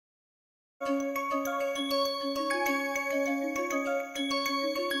Hello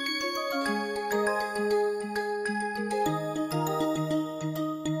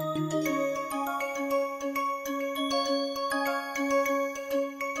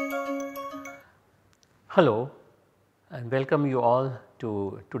and welcome you all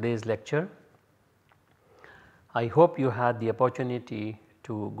to today's lecture. I hope you had the opportunity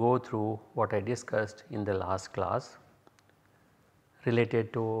to go through what I discussed in the last class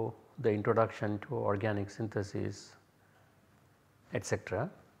related to the introduction to organic synthesis, etc.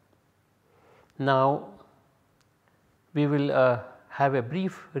 Now we will have a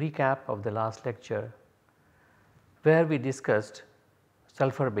brief recap of the last lecture where we discussed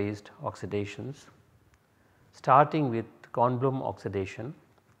sulfur based oxidations, starting with Kornblum oxidation,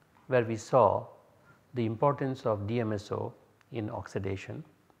 where we saw the importance of DMSO in oxidation.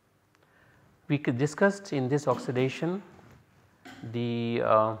 We discussed in this oxidation the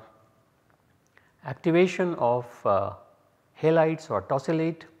activation of halides or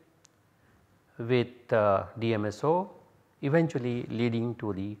tosylate with DMSO, eventually leading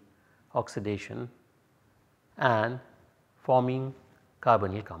to the oxidation and forming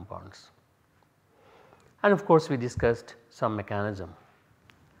carbonyl compounds. And of course, we discussed some mechanism.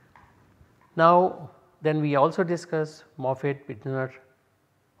 Now then we also discussed Moffatt-Wittner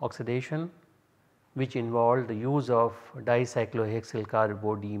oxidation, which involved the use of dicyclohexyl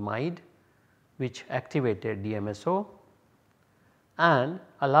carbodiimide, which activated DMSO and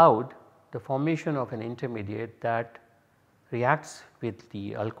allowed the formation of an intermediate that reacts with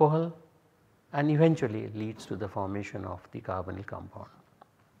the alcohol and eventually leads to the formation of the carbonyl compound.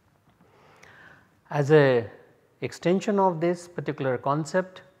 As a extension of this particular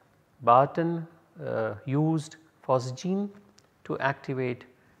concept, Barton used phosgene to activate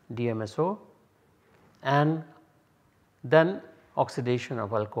DMSO, and then oxidation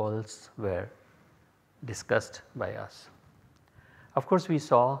of alcohols were discussed by us. Of course, we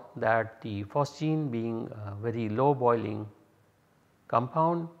saw that the phosgene being a very low boiling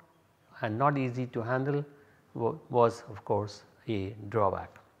compound and not easy to handle was of course a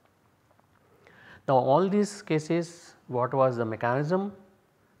drawback. Now all these cases, what was the mechanism?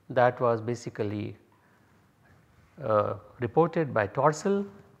 That was basically reported by Torsel,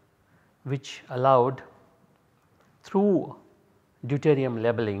 which allowed through deuterium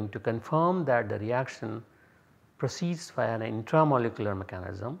labeling to confirm that the reaction proceeds via an intramolecular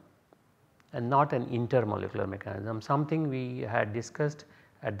mechanism and not an intermolecular mechanism, something we had discussed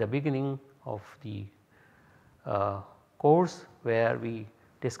at the beginning of the course, where we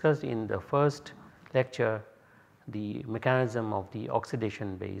discussed in the first lecture the mechanism of the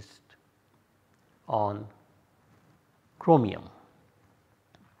oxidation based on chromium.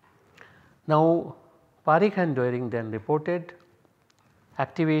 Now Parikh and Doering then reported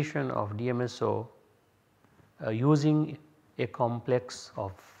activation of DMSO using a complex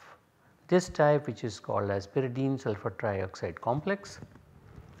of this type, which is called as pyridine sulfur trioxide complex,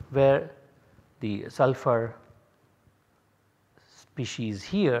 where the sulfur species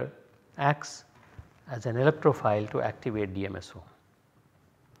here acts as an electrophile to activate DMSO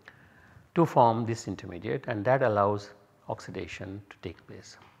to form this intermediate, and that allows oxidation to take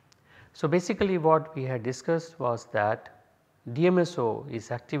place. So basically what we had discussed was that DMSO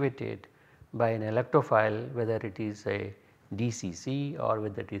is activated by an electrophile, whether it is a DCC or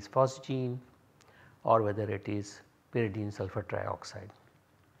whether it is phosgene or whether it is pyridine sulfur trioxide,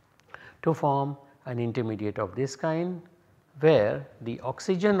 to form an intermediate of this kind, where the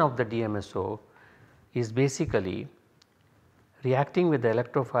oxygen of the DMSO is basically reacting with the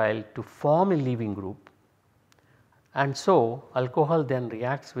electrophile to form a leaving group, and so alcohol then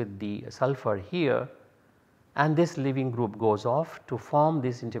reacts with the sulfur here, and this leaving group goes off to form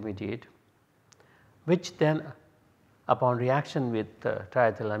this intermediate, which then upon reaction with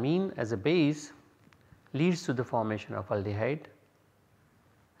triethylamine as a base leads to the formation of aldehyde,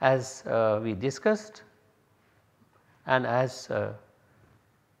 as we discussed and as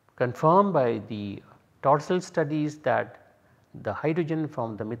confirmed by the Torsel studies, that the hydrogen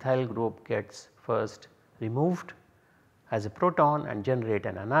from the methyl group gets first removed as a proton and generate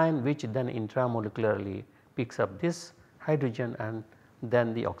an anion, which then intramolecularly picks up this hydrogen, and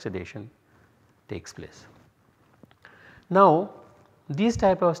then the oxidation takes place. Now these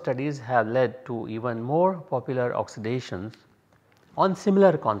type of studies have led to even more popular oxidations on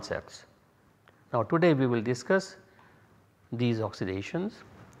similar concepts. Now today we will discuss these oxidations.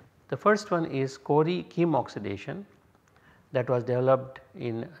 The first one is Corey-Kim oxidation, that was developed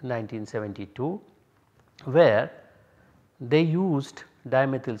in 1972, where they used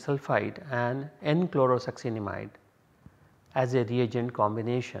dimethyl sulfide and N-chlorosuccinimide as a reagent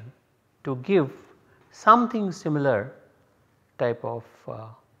combination to give something similar type of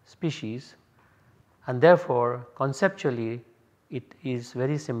species, and therefore conceptually it is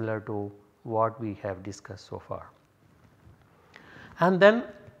very similar to what we have discussed so far. And then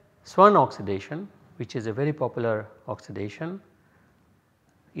Swern oxidation, which is a very popular oxidation.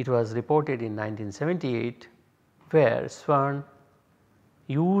 It was reported in 1978 where Swern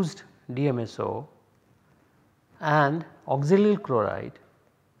used DMSO and oxalyl chloride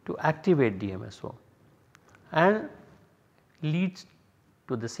to activate DMSO and leads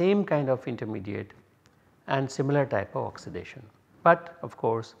to the same kind of intermediate and similar type of oxidation. But of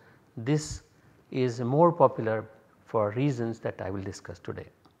course, this is more popular for reasons that I will discuss today.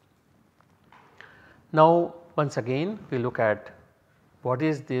 Now once again we look at what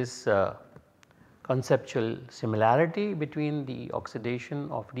is this conceptual similarity between the oxidation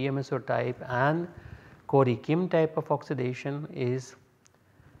of DMSO type and Corey-Kim type of oxidation is.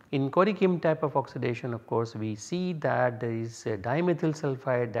 In Corey-Kim type of oxidation, of course, we see that there is a dimethyl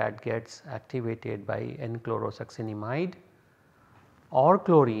sulfide that gets activated by N-chlorosuccinimide or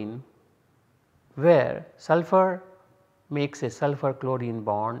chlorine, where sulfur makes a sulfur chlorine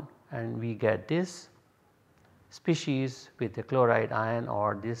bond and we get this species with a chloride ion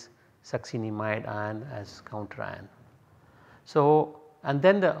or this succinimide ion as counter ion. So, and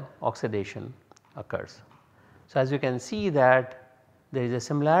then the oxidation occurs. So, as you can see that there is a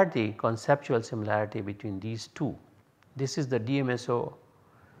similarity, conceptual similarity between these two. This is the DMSO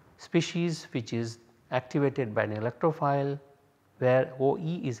species which is activated by an electrophile where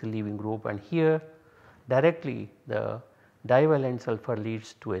OE is a leaving group, and here directly the divalent sulfur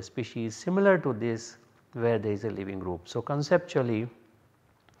leads to a species similar to this where there is a leaving group. So, conceptually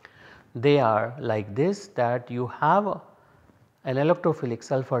they are like this, that you have an electrophilic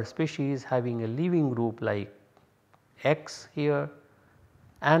sulfur species having a leaving group like X here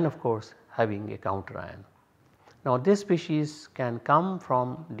and of course having a counter ion. Now this species can come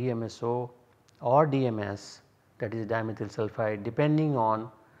from DMSO or DMS, that is dimethyl sulfide, depending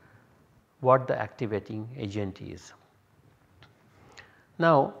on what the activating agent is.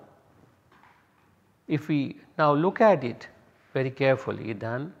 Now if we now look at it very carefully,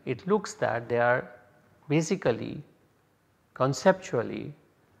 then it looks that they are basically conceptually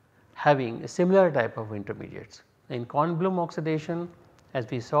having a similar type of intermediates. In Kornblum oxidation, as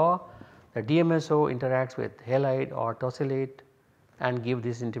we saw, the DMSO interacts with halide or tosylate and give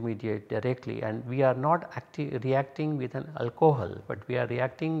this intermediate directly, and we are not reacting with an alcohol, but we are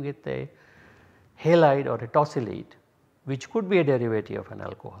reacting with a halide or a tosylate which could be a derivative of an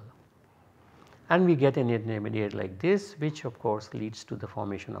alcohol, and we get an intermediate like this, which of course leads to the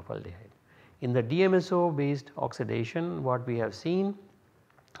formation of aldehyde. In the DMSO based oxidation, what we have seen,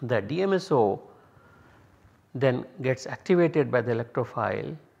 the DMSO then gets activated by the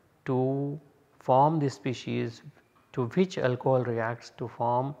electrophile to form this species to which alcohol reacts to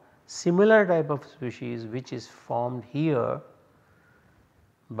form similar type of species which is formed here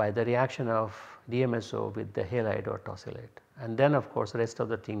by the reaction of DMSO with the halide or tosylate, and then of course rest of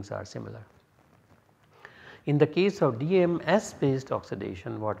the things are similar. In the case of DMS based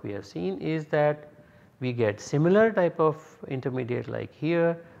oxidation, what we have seen is that we get similar type of intermediate like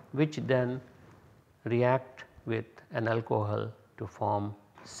here, which then react with an alcohol to form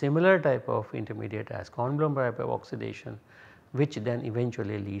similar type of intermediate as Kornblum type of oxidation, which then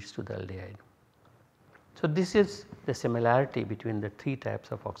eventually leads to the aldehyde. So this is the similarity between the three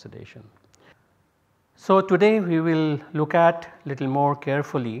types of oxidation. So today we will look at little more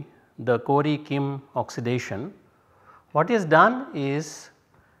carefully the Corey-Kim oxidation. What is done is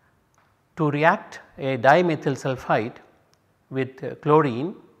to react a dimethyl sulfide with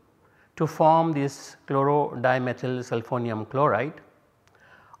chlorine to form this chlorodimethyl sulfonium chloride,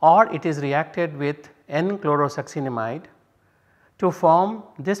 or it is reacted with N-chlorosuccinimide to form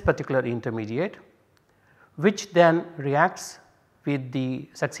this particular intermediate, which then reacts with the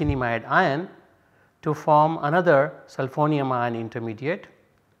succinimide ion to form another sulfonium ion intermediate.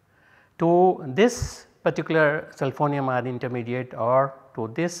 To this particular sulfonium ion intermediate or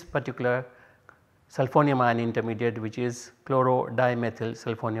to this particular sulfonium ion intermediate, which is chlorodimethyl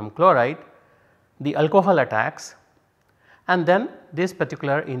sulfonium chloride, the alcohol attacks, and then this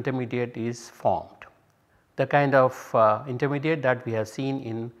particular intermediate is formed, the kind of intermediate that we have seen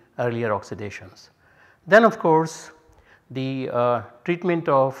in earlier oxidations. Then of course the treatment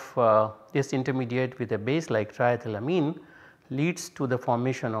of this intermediate with a base like triethylamine leads to the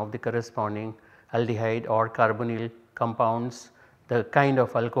formation of the corresponding aldehyde or carbonyl compounds, the kind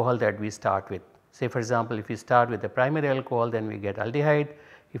of alcohol that we start with. Say for example, if we start with the primary alcohol, then we get aldehyde.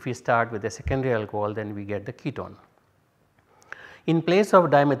 If we start with the secondary alcohol, then we get the ketone. In place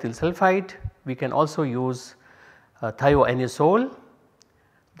of dimethyl sulfide we can also use thioanisole.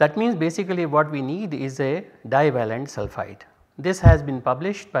 That means basically what we need is a divalent sulfide. This has been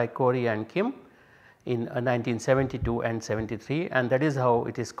published by Corey and Kim in 1972 and 73, and that is how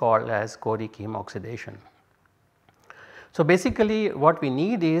it is called as Corey-Kim oxidation. So basically what we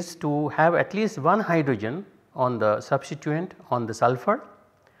need is to have at least one hydrogen on the substituent on the sulfur.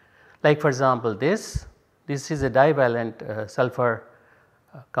 Like for example this is a divalent sulfur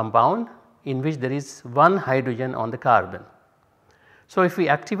compound in which there is one hydrogen on the carbon. So if we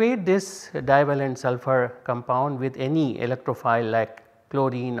activate this divalent sulfur compound with any electrophile like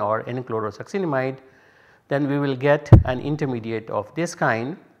chlorine or N-chlorosuccinimide, then we will get an intermediate of this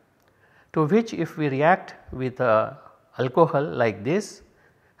kind, to which if we react with a alcohol like this,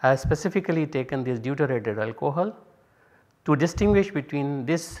 has specifically taken this deuterated alcohol to distinguish between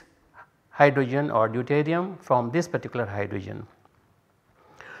this hydrogen or deuterium from this particular hydrogen.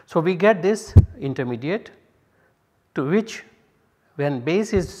 So we get this intermediate, to which when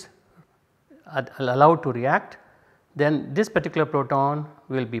base is allowed to react, then this particular proton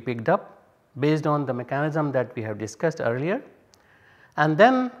will be picked up based on the mechanism that we have discussed earlier, and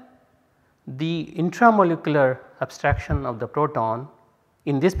then the intramolecular abstraction of the proton,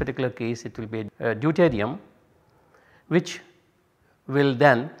 in this particular case it will be deuterium, which will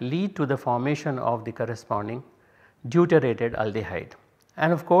then lead to the formation of the corresponding deuterated aldehyde.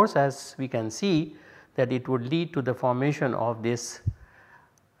 And of course as we can see that it would lead to the formation of this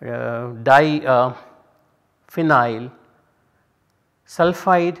diphenyl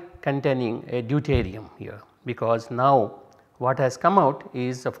sulfide containing a deuterium here, because now what has come out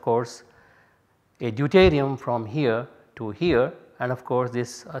is of course a deuterium from here to here, and of course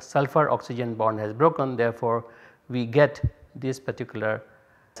this sulfur oxygen bond has broken, therefore we get this particular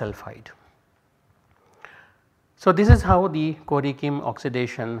sulfide. So this is how the Corey-Kim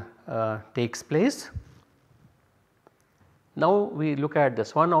oxidation takes place. Now we look at the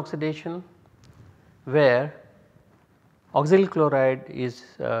Swan oxidation, where oxyl chloride is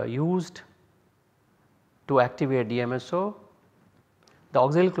used to activate DMSO. The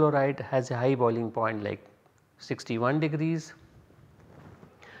oxyl chloride has a high boiling point like 61 degrees,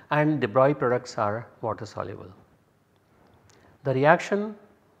 and the byproducts are water soluble. The reaction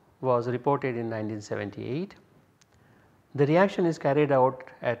was reported in 1978. The reaction is carried out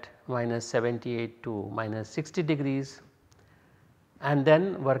at -78 to -60 degrees, and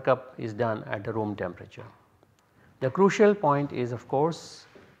then workup is done at the room temperature. The crucial point is of course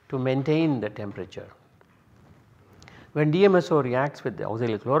to maintain the temperature. When DMSO reacts with the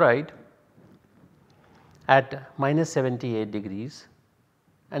oxyl chloride at -78 degrees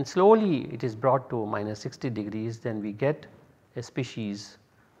and slowly it is brought to -60 degrees, then we get a species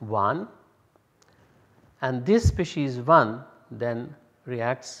 1, and this species 1 then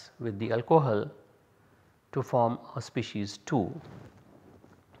reacts with the alcohol to form a species 2.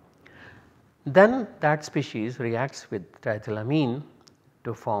 Then that species reacts with triethylamine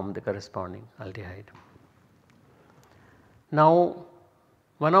to form the corresponding aldehyde. Now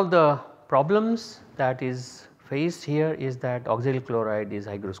one of the problems that is faced here is that oxyl chloride is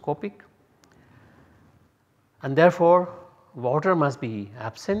hygroscopic, and therefore water must be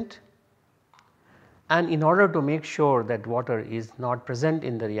absent, and in order to make sure that water is not present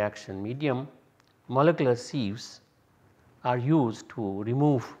in the reaction medium, molecular sieves are used to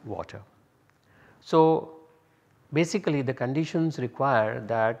remove water. So basically the conditions require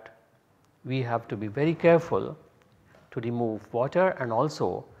that we have to be very careful to remove water, and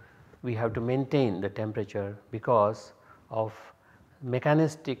also we have to maintain the temperature because of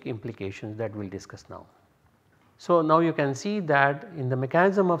mechanistic implications that we will discuss now. So now you can see that in the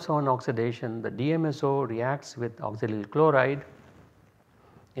mechanism of Swan oxidation, the DMSO reacts with oxyl chloride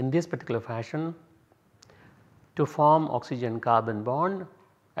in this particular fashion to form oxygen carbon bond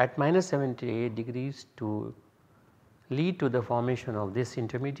at -78 degrees to lead to the formation of this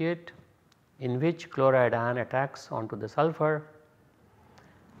intermediate, in which chloride ion attacks onto the sulfur,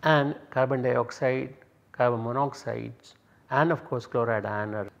 and carbon dioxide, carbon monoxides, and of course chloride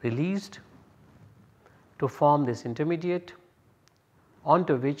ion are released to form this intermediate,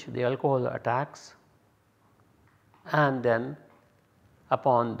 onto which the alcohol attacks, and then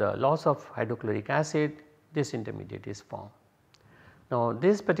upon the loss of hydrochloric acid this intermediate is formed. Now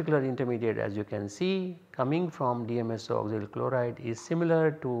this particular intermediate, as you can see, coming from DMSO oxyl chloride is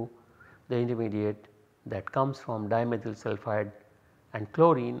similar to the intermediate that comes from dimethyl sulfide and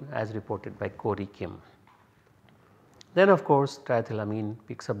chlorine as reported by Corey-Kim. Then of course triethylamine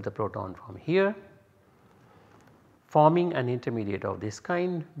picks up the proton from here, forming an intermediate of this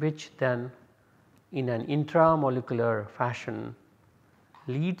kind, which then in an intramolecular fashion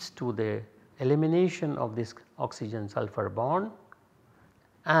leads to the elimination of this oxygen sulfur bond,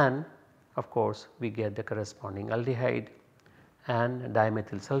 and of course we get the corresponding aldehyde and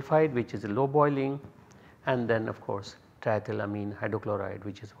dimethyl sulfide, which is low boiling, and then of course triethylamine hydrochloride,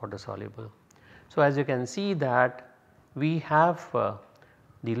 which is water soluble. So, as you can see that we have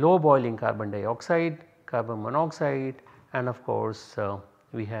the low boiling carbon dioxide, carbon monoxide, and of course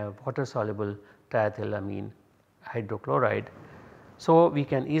we have water soluble triethylamine hydrochloride. So, we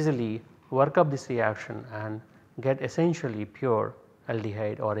can easily work up this reaction and get essentially pure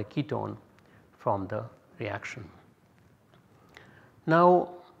aldehyde or a ketone from the reaction. Now,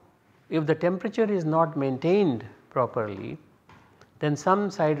 if the temperature is not maintained properly, then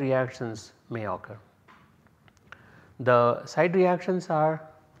some side reactions may occur. The side reactions are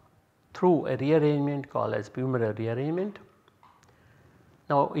through a rearrangement called as Pummerer rearrangement.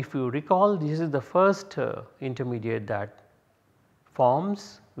 Now, if you recall, this is the first intermediate that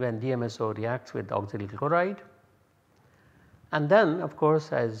forms when DMSO reacts with oxyl chloride, and then of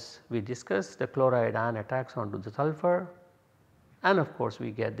course as we discussed, the chloride ion attacks onto the sulfur, and of course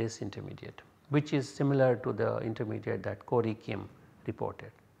we get this intermediate, which is similar to the intermediate that Corey Kim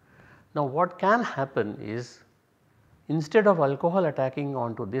reported. Now, what can happen is, instead of alcohol attacking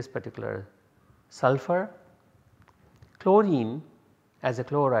onto this particular sulfur, chlorine as a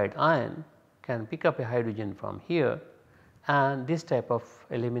chloride ion can pick up a hydrogen from here, and this type of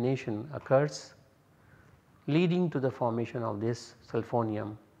elimination occurs, leading to the formation of this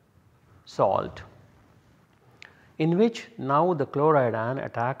sulfonium salt, in which now the chloride ion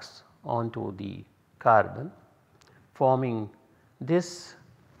attacks onto the carbon, forming this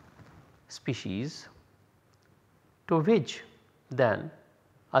species, to which then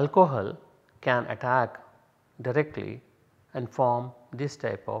alcohol can attack directly and form this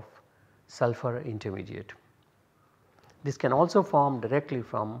type of sulfur intermediate. This can also form directly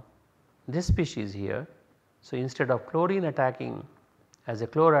from this species here. So, instead of chlorine attacking as a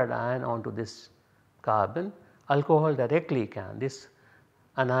chloride ion onto this carbon, alcohol directly can, this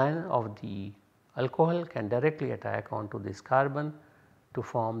anion of the alcohol can directly attack onto this carbon to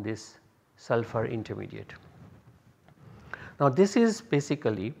form this sulfur intermediate. Now, this is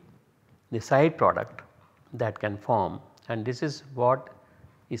basically the side product that can form, and this is what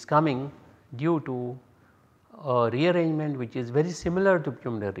is coming due to a rearrangement which is very similar to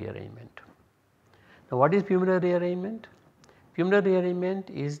Pummerer rearrangement. Now, what is Pummerer rearrangement? Pummerer rearrangement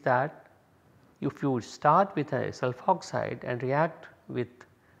is that if you start with a sulfoxide and react with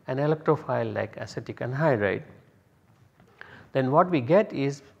an electrophile like acetic anhydride, then what we get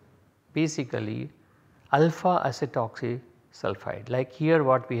is basically alpha acetoxy sulfide. Like here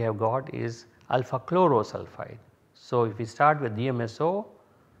what we have got is alpha chlorosulfide. So, if we start with DMSO,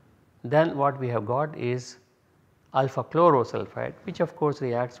 then what we have got is alpha chlorosulfide, which of course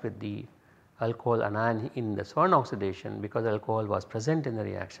reacts with the alcohol anion in the Swan oxidation, because alcohol was present in the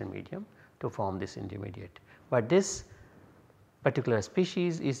reaction medium to form this intermediate. But this particular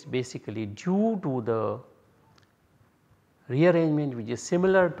species is basically due to the rearrangement which is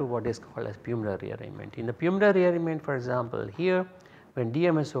similar to what is called as Pummerer rearrangement. In the Pummerer rearrangement, for example, here when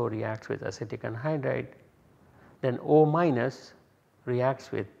DMSO reacts with acetic anhydride, then O minus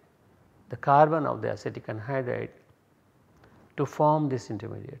reacts with the carbon of the acetic anhydride to form this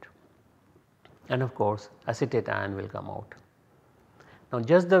intermediate, and of course acetate ion will come out. Now,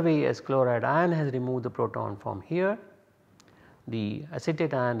 just the way as chloride ion has removed the proton from here, the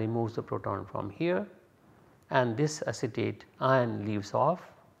acetate ion removes the proton from here, and this acetate ion leaves off,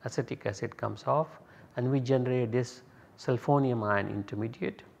 acetic acid comes off, and we generate this sulfonium ion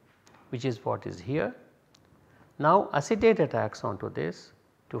intermediate, which is what is here. Now, acetate attacks onto this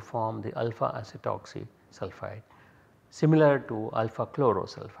to form the alpha acetoxy sulfide, similar to alpha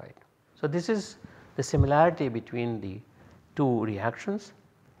chlorosulfide. So, this is the similarity between the two reactions,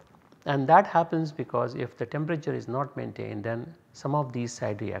 and that happens because if the temperature is not maintained, then some of these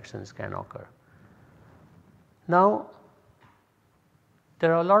side reactions can occur. Now,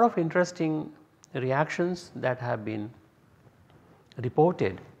 there are a lot of interesting reactions that have been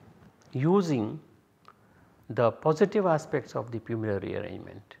reported using the positive aspects of the Pummerer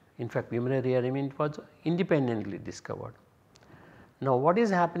rearrangement. In fact, Pummerer rearrangement was independently discovered. Now, what is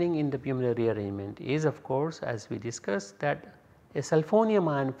happening in the Pummerer rearrangement is, of course, as we discussed, that a sulfonium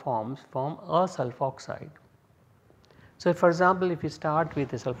ion forms from a sulfoxide. So, for example, if you start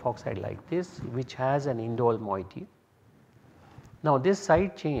with a sulfoxide like this, which has an indole moiety, now this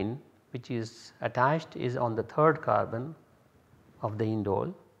side chain which is attached is on the third carbon of the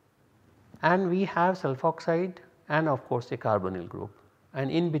indole, and we have sulfoxide and of course a carbonyl group,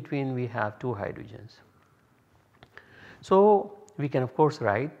 and in between we have two hydrogens. So, we can of course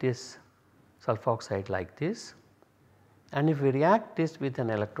write this sulfoxide like this, and if we react this with an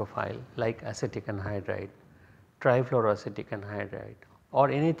electrophile like acetic anhydride, trifluoroacetic anhydride or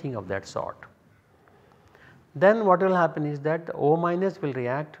anything of that sort, then what will happen is that the O minus will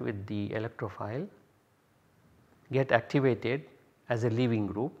react with the electrophile, get activated as a leaving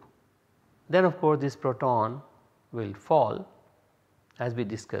group. Then of course this proton will fall as we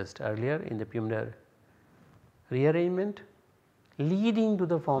discussed earlier in the Pummerer rearrangement, leading to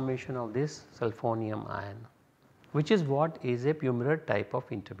the formation of this sulfonium ion, which is what is a Pummerer type of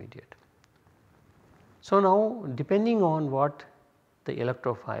intermediate. So now depending on what the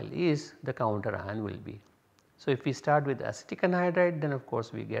electrophile is, the counter ion will be. So if we start with acetic anhydride, then of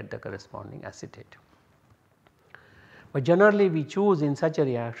course we get the corresponding acetate. But generally we choose in such a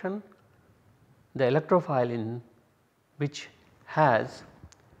reaction the electrophile in which has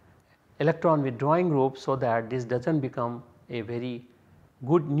electron withdrawing group, so that this does not become a very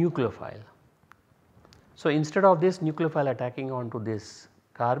good nucleophile. So instead of this nucleophile attacking onto this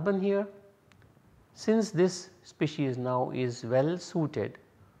carbon here, since this species now is well suited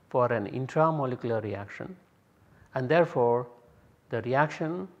for an intramolecular reaction, and therefore the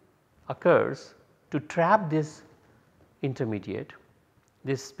reaction occurs to trap this intermediate,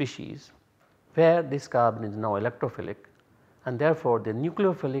 this species, where this carbon is now electrophilic, and therefore the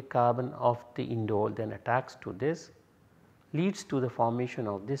nucleophilic carbon of the indole then attacks to this, leads to the formation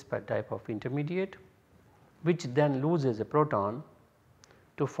of this type of intermediate, which then loses a proton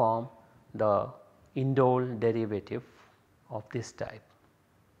to form the indole derivative of this type,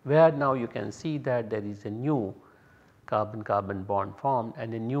 where now you can see that there is a new carbon-carbon bond formed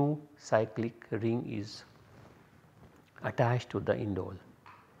and a new cyclic ring is attached to the indole.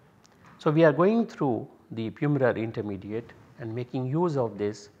 So we are going through the Pummerer intermediate and making use of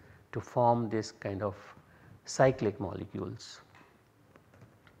this to form this kind of cyclic molecules.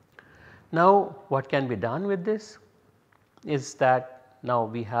 Now what can be done with this is that now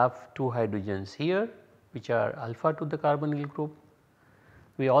we have 2 hydrogens here which are alpha to the carbonyl group.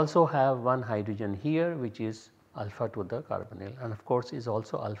 We also have 1 hydrogen here which is alpha to the carbonyl, and of course is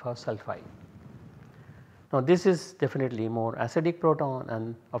also alpha sulfide. Now this is definitely more acidic proton,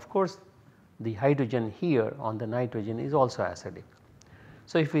 and of course the hydrogen here on the nitrogen is also acidic.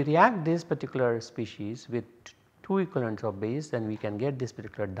 So if we react this particular species with 2 equivalents of base, then we can get this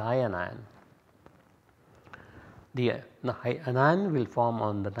particular dianion. The anion will form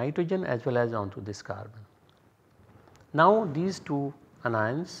on the nitrogen as well as onto this carbon. Now these 2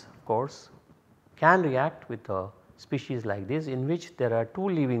 anions of course can react with a species like this, in which there are 2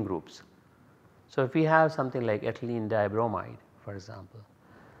 leaving groups. So if we have something like ethylene dibromide for example,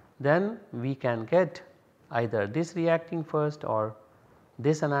 then we can get either this reacting first or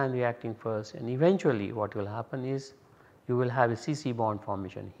this anion reacting first, and eventually what will happen is you will have a CC bond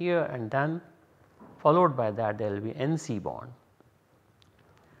formation here, and then followed by that there will be NC bond,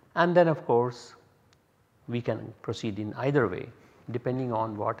 and then of course we can proceed in either way depending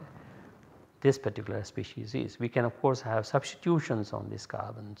on what this particular species is. We can of course have substitutions on these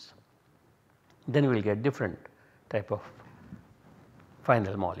carbons, then we will get different type of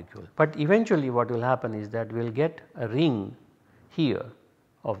final molecule. But eventually what will happen is that we will get a ring here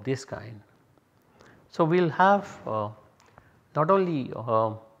of this kind. So we will have not only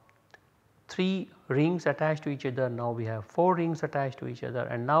 3 rings attached to each other, now we have 4 rings attached to each other,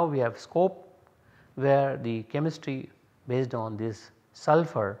 and now we have scope where the chemistry based on this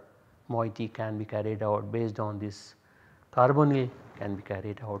sulfur moiety can be carried out, based on this carbonyl can be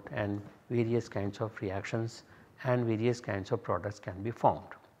carried out, and various kinds of reactions and various kinds of products can be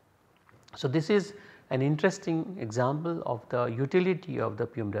formed. So this is an interesting example of the utility of the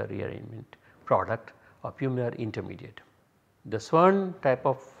Pummerer rearrangement product or Pummerer intermediate. The Swern type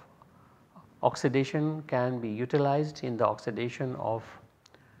of oxidation can be utilized in the oxidation of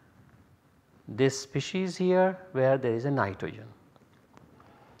this species here where there is a nitrogen.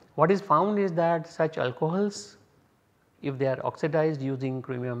 What is found is that such alcohols, if they are oxidized using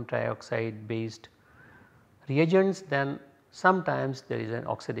chromium trioxide based reagents, then sometimes there is an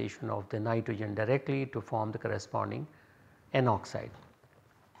oxidation of the nitrogen directly to form the corresponding N oxide,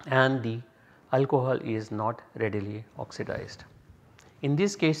 and the alcohol is not readily oxidized. In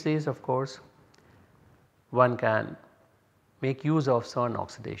these cases of course one can make use of Swern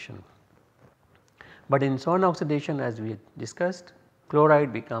oxidation, but in Swern oxidation as we discussed,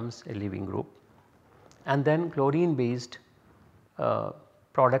 chloride becomes a leaving group, and then chlorine based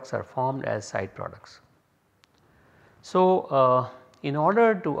products are formed as side products. So in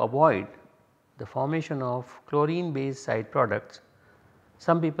order to avoid the formation of chlorine based side products,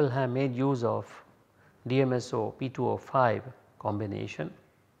 some people have made use of DMSO P2O5 combination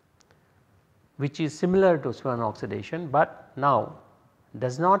which is similar to Swan oxidation, but now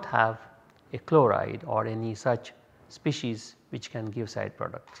does not have a chloride or any such species which can give side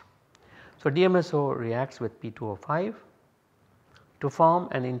products. So, DMSO reacts with P2O5 to form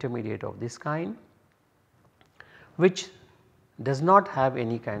an intermediate of this kind which does not have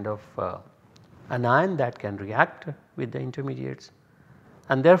any kind of anion that can react with the intermediates,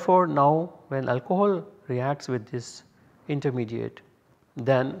 and therefore now when alcohol reacts with this intermediate,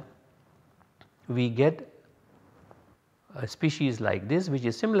 then we get a species like this which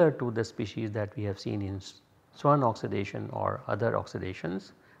is similar to the species that we have seen in Swan oxidation or other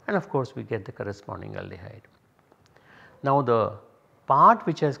oxidations, and of course we get the corresponding aldehyde. Now the part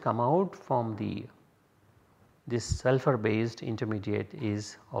which has come out from this sulfur based intermediate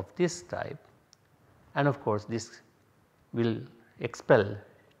is of this type, and of course this will expel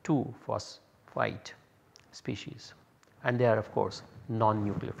 2 phosphite species, and they are of course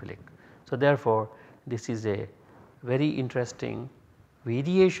non-nucleophilic. So therefore this is a very interesting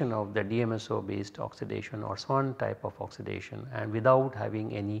variation of the DMSO based oxidation or Swan type of oxidation, and without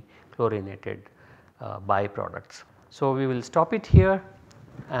having any chlorinated byproducts. So we will stop it here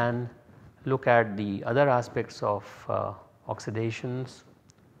and look at the other aspects of oxidations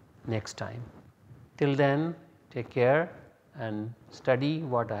next time. Till then, take care and study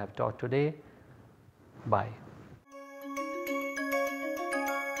what I have taught today. Bye.